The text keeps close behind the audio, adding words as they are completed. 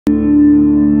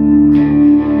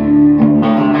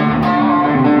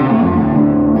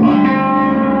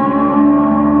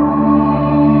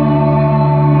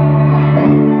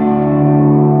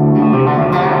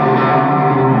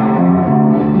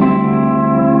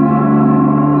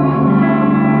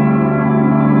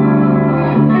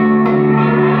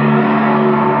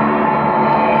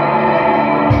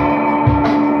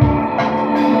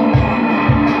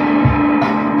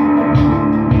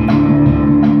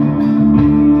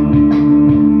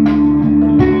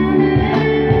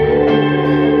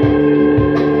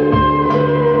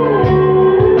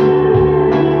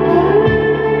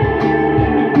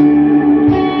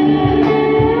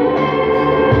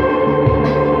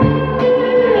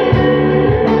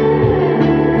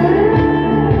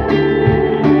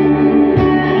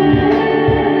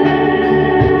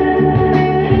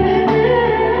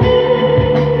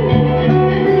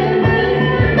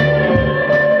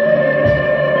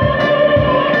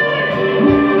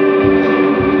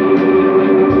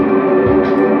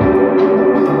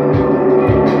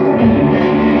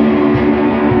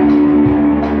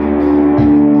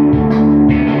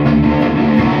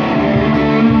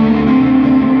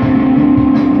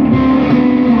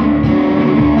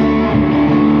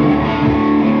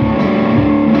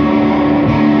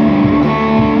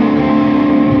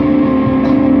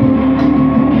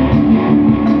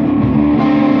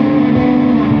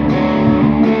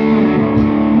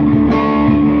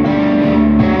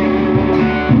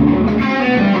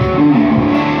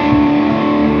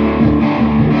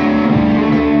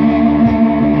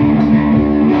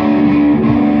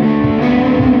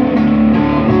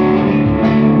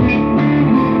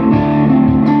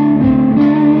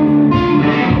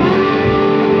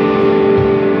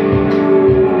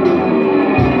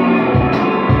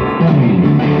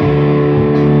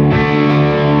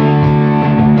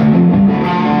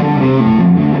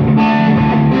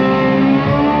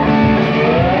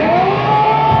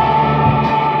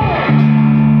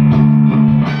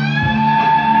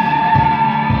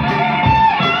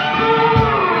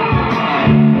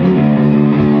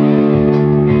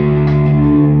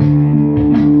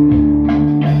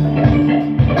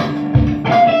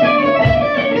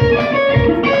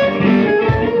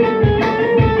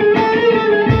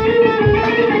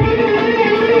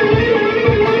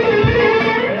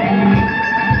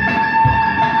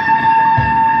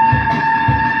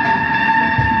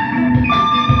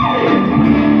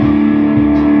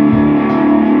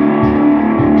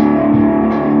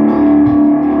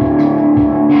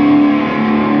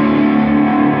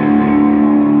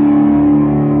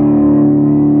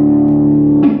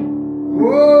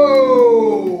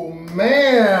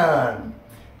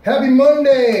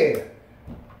Monday.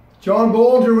 John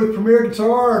Bohlinger with Premier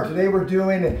Guitar. Today we're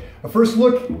doing a first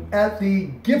look at the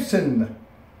Gibson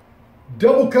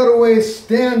double cutaway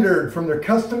standard from their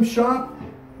custom shop.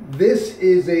 This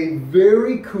is a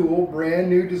very cool brand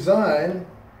new design,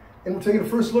 and we're taking a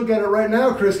first look at it right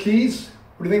now. Chris Keys,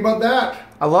 what do you think about that?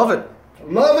 I love it.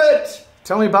 Love it!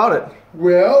 Tell me about it.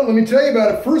 Well, let me tell you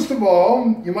about it. First of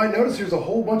all, you might notice there's a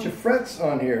whole bunch of frets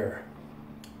on here.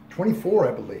 24,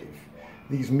 I believe.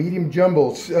 These medium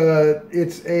jumbles.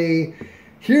 Here's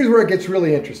where it gets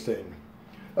really interesting.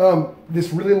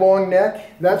 This really long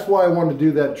neck, that's why I wanted to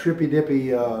do that trippy dippy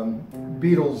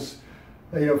Beatles,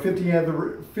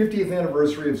 50th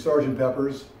anniversary of Sgt.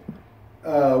 Pepper's.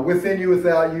 Within You,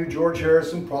 Without You, George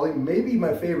Harrison, probably maybe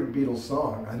my favorite Beatles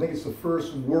song. I think it's the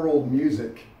first world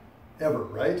music ever,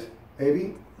 right?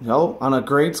 Maybe? No, on a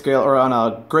great scale, or on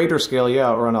a greater scale,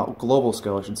 yeah, or on a global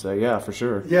scale, I should say, yeah, for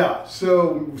sure. Yeah,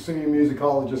 so some of you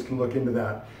musicologists can look into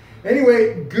that.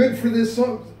 Anyway, good for this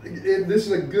song. This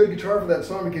is a good guitar for that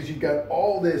song because you've got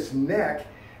all this neck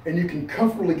and you can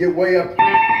comfortably get way up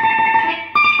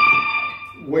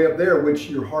there,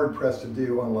 which you're hard pressed to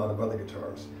do on a lot of other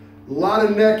guitars. A lot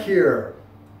of neck here,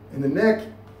 and the neck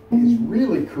is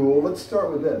really cool. Let's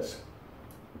start with this.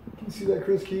 Can you see that,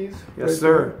 Chris Keys? Yes, right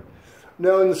sir. There?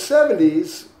 Now, in the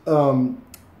 70s,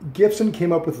 Gibson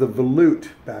came up with the volute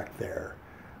back there.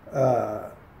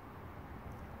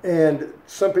 And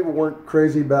some people weren't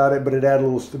crazy about it, but it added a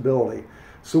little stability.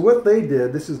 So what they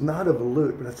did, this is not a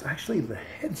volute, but it's actually the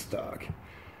headstock.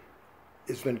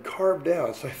 It's been carved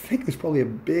out. So I think there's probably a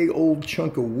big old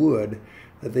chunk of wood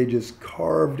that they just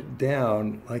carved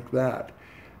down like that.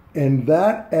 And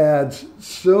that adds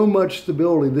so much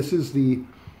stability. This is the...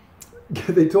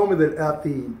 They told me that at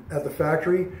the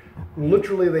factory,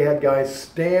 literally they had guys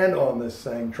stand on this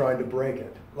thing trying to break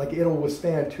it. Like, it'll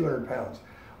withstand 200 pounds.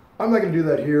 I'm not going to do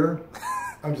that here.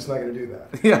 I'm just not going to do that.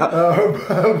 Yeah.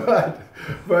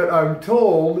 But I'm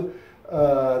told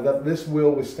that this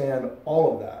will withstand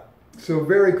all of that. So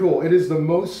very cool. It is the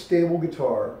most stable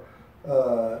guitar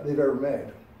they've ever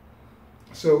made.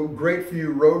 So great for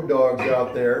you road dogs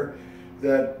out there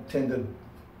that tend to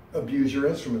abuse your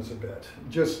instruments a bit.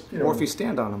 Just, or if you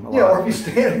stand on them a lot. Yeah, or if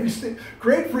you stand.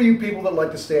 Great for you people that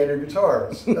like to stand your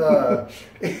guitars.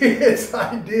 It's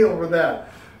ideal for that.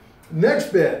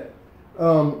 Next bit,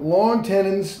 long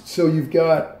tenons. So you've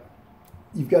got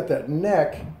that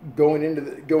neck going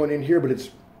in here, but it's,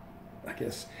 I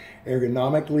guess,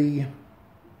 ergonomically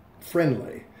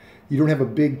friendly. You don't have a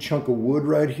big chunk of wood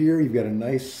right here. You've got a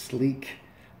nice sleek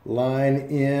line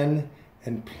in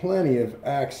and plenty of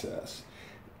access.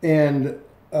 And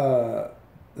as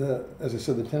I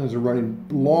said, the tenons are running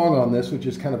long on this, which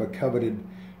is kind of a coveted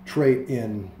trait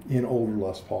in older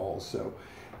Les Pauls. So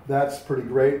that's pretty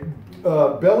great.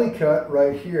 Belly cut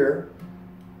right here.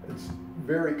 It's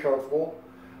very comfortable.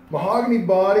 Mahogany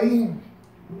body,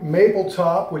 maple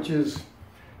top, which is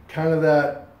kind of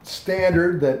that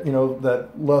standard that that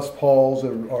Les Pauls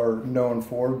are known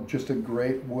for. Just a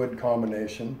great wood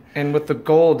combination. And with the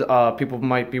gold, people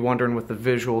might be wondering with the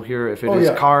visual here if it is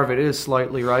carved. It is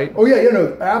slightly, right? Oh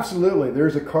yeah, absolutely.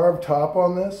 There's a carved top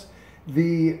on this.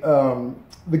 The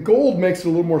gold makes it a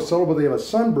little more subtle, but they have a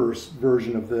sunburst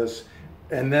version of this,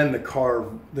 and then the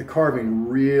carving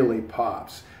really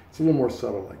pops. It's a little more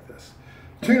subtle like this.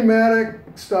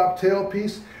 Tune-o-matic stop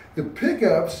tailpiece. The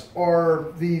pickups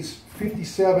are these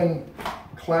 57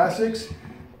 classics,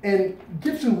 and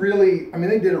Gibson really,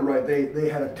 they did it right. They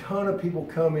had a ton of people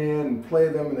come in and play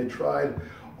them, and they tried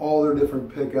all their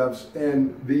different pickups,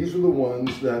 and these are the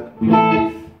ones that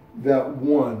won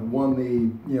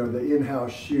the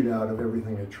in-house shootout of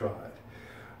everything they tried.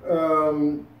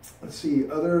 Let's see,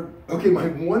 my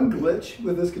one glitch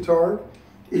with this guitar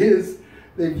is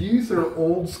they've used their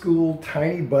old school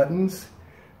tiny buttons,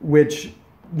 which,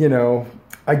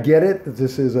 I get it that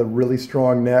this is a really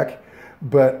strong neck,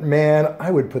 but man,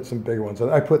 I would put some bigger ones on.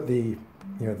 I put the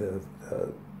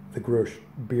Grosch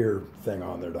beer thing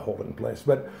on there to hold it in place,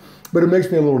 but it makes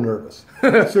me a little nervous.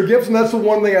 So Gibson, that's the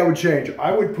one thing I would change.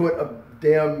 I would put a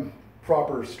damn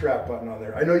proper strap button on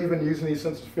there. I know you've been using these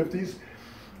since the 50s,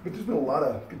 but there's been a lot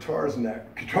of guitar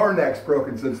necks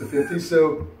broken since the 50s,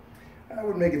 so I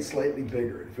would make it slightly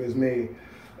bigger if it was me.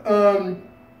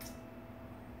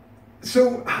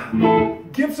 So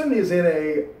Gibson is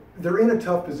they're in a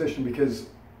tough position because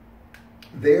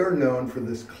they are known for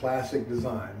this classic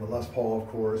design. The Les Paul, of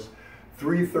course,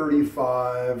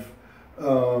 335.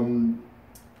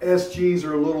 SGs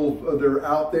are they're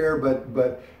out there,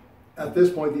 but at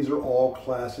this point, these are all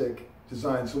classic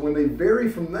designs. So when they vary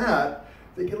from that,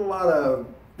 they get a lot of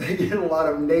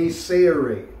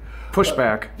naysayery.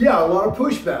 Pushback. Yeah, a lot of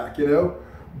pushback, you know.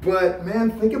 But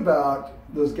man, think about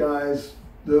those guys.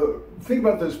 Think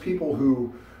about those people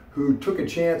who took a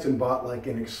chance and bought like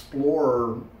an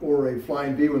Explorer or a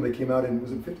Flying V when they came out in,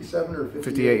 was it 57 or 58?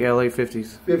 58, yeah, late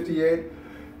 50s. 58.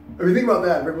 I mean, think about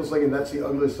that. Everyone's thinking that's the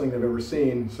ugliest thing they've ever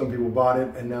seen. Some people bought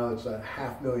it, and now it's a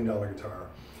 $500,000 guitar.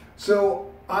 So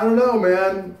I don't know,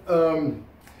 man.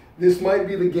 This might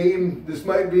be the game. This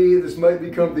might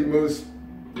become the most,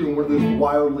 one of those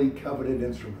wildly coveted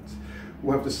instruments.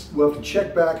 We'll have to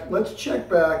check back. Let's check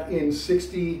back in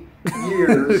 60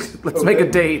 years. Let's make a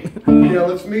date. Yeah,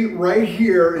 let's meet right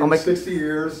here in 60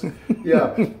 years.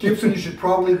 Yeah, Gibson, you should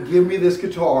probably give me this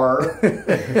guitar,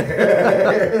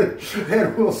 and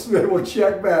we'll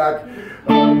check back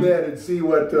then and see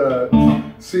what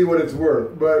it's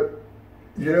worth. But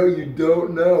you know, you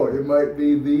don't know. It might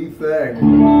be the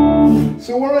thing.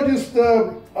 So why don't I just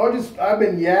I've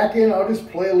been yakking. I'll just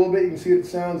play a little bit. You can see what it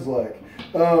sounds like.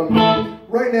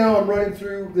 Right now I'm running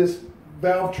through this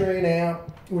valve train amp,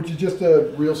 which is just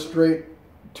a real straight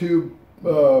tube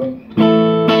amp.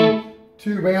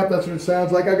 That's what it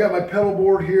sounds like. I got my pedal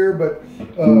board here, but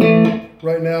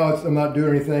right now I'm not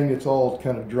doing anything. It's all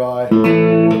kind of dry. I'll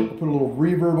put a little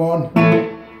reverb on,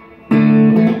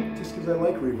 just because I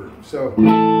like reverb. So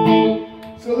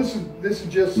this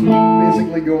is just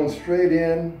basically going straight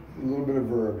in, a little bit of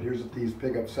verb. Here's what these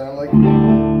pickups sound like.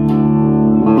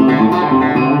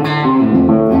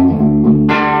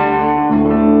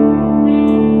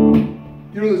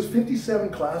 You know, those 57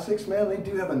 classics, man, they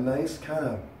do have a nice kind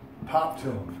of pop to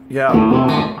them. Yeah.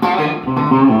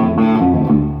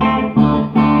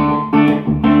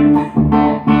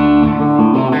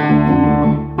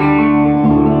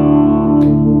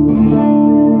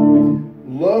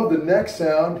 Love the neck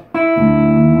sound.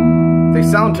 They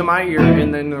sound to my ear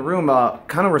and in the room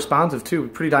kind of responsive too,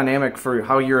 pretty dynamic for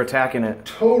how you're attacking it.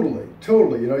 Totally,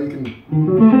 totally. You know, you can.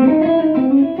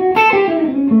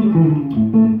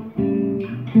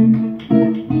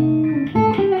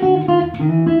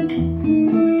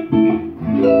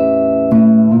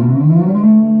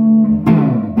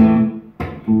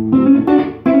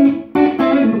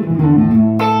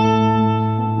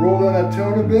 Roll down that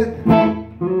tone a bit.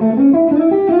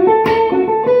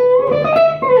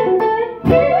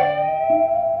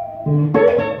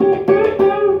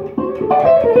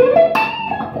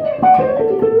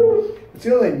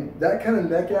 That kind of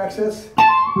neck access.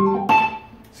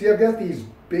 See, I've got these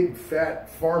big fat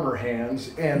farmer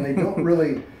hands, and they don't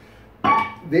really,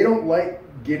 they don't like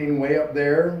getting way up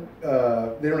there.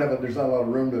 There's not a lot of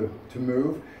room to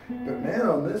move. But man,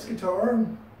 on this guitar,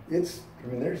 there's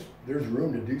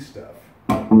room to do stuff.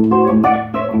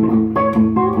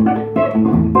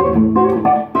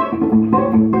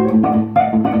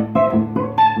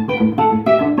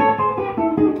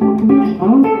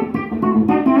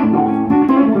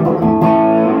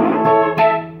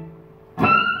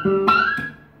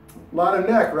 Lot of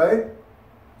neck, right?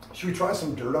 Should we try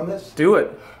some dirt on this? Do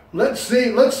it. Let's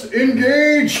see. Let's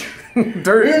engage.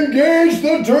 Dirt. Engage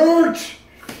the dirt.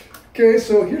 Okay,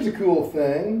 so here's a cool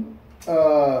thing.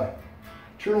 Turn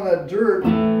on that dirt.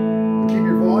 Keep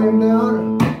your volume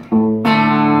down.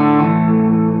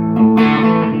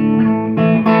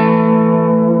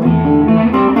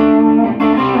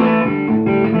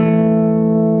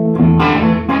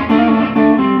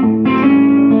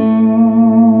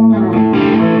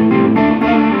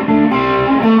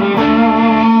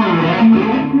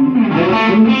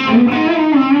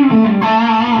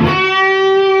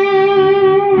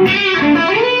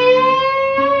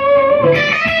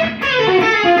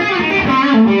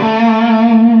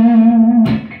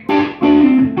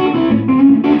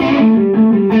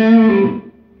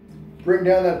 Bring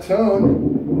down that tone.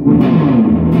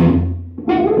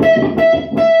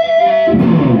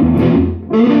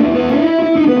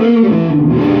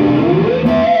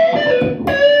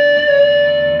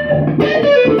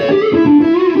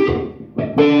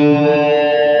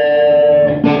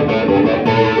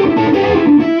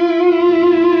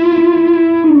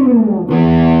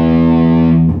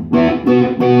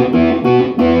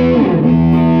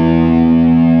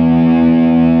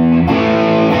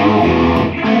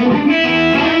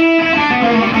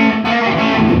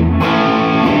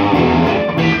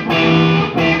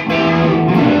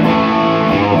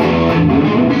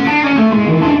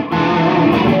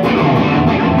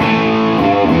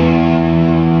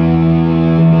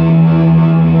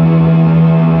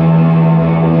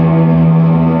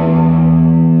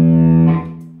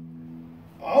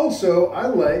 Also, I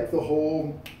like the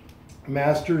whole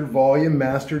master volume,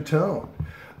 master tone,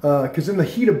 because in the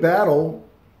heat of battle,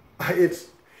 it's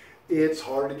it's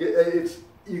hard to get.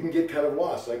 You can get kind of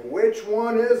lost. Like, which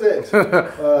one is it?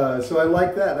 So I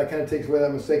like that. That kind of takes away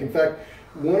that mistake. In fact,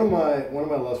 one of my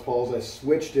Les Pauls, I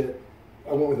switched it.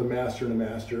 I went with a master and a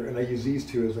master, and I use these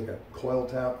two as like a coil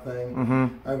tap thing. Mm-hmm.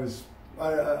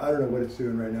 I don't know what it's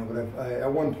doing right now, but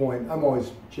at one point, I'm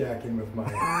always jacking with my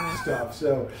stuff.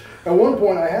 So at one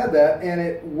point I had that, and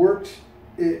it worked.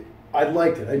 I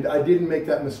liked it. I didn't make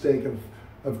that mistake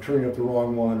of turning up the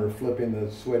wrong one or flipping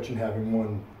the switch and having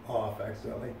one off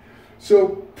accidentally. So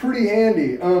pretty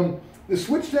handy. The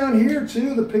switch down here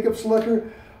too, the pickup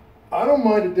selector, I don't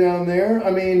mind it down there.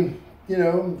 I mean, you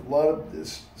know, a lot of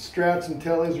Strats and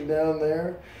Tellys are down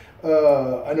there.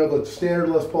 I know the standard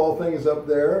Les Paul thing is up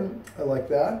there. I like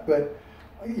that, but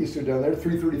I get used to it down there.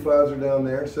 335s are down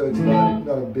there, so it's not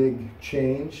a big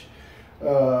change.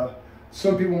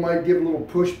 Some people might give a little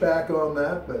pushback on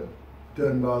that, but it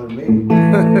doesn't bother me.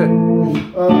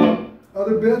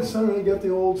 Other bits, I don't know, you got the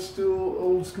old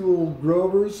school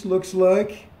Grovers, looks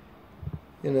like.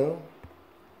 You know,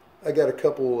 I got a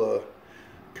couple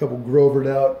Grovered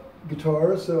out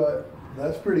guitars, so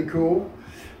that's pretty cool.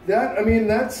 I mean,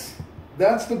 that's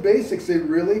the basics. They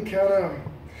really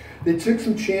they took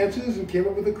some chances and came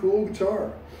up with a cool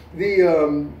guitar.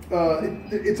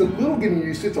 It's a little getting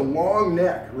used to. It's a long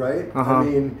neck, right? I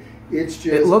mean, it's just.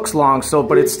 It looks long,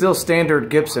 but it's still standard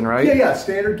Gibson, right? Yeah,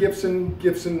 standard Gibson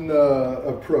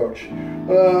approach.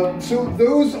 So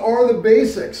those are the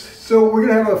basics. So we're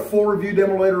gonna have a full review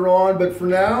demo later on, but for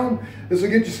now, this will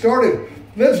get you started.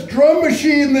 Let's drum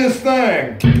machine this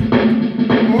thing.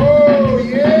 Oh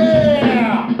yeah!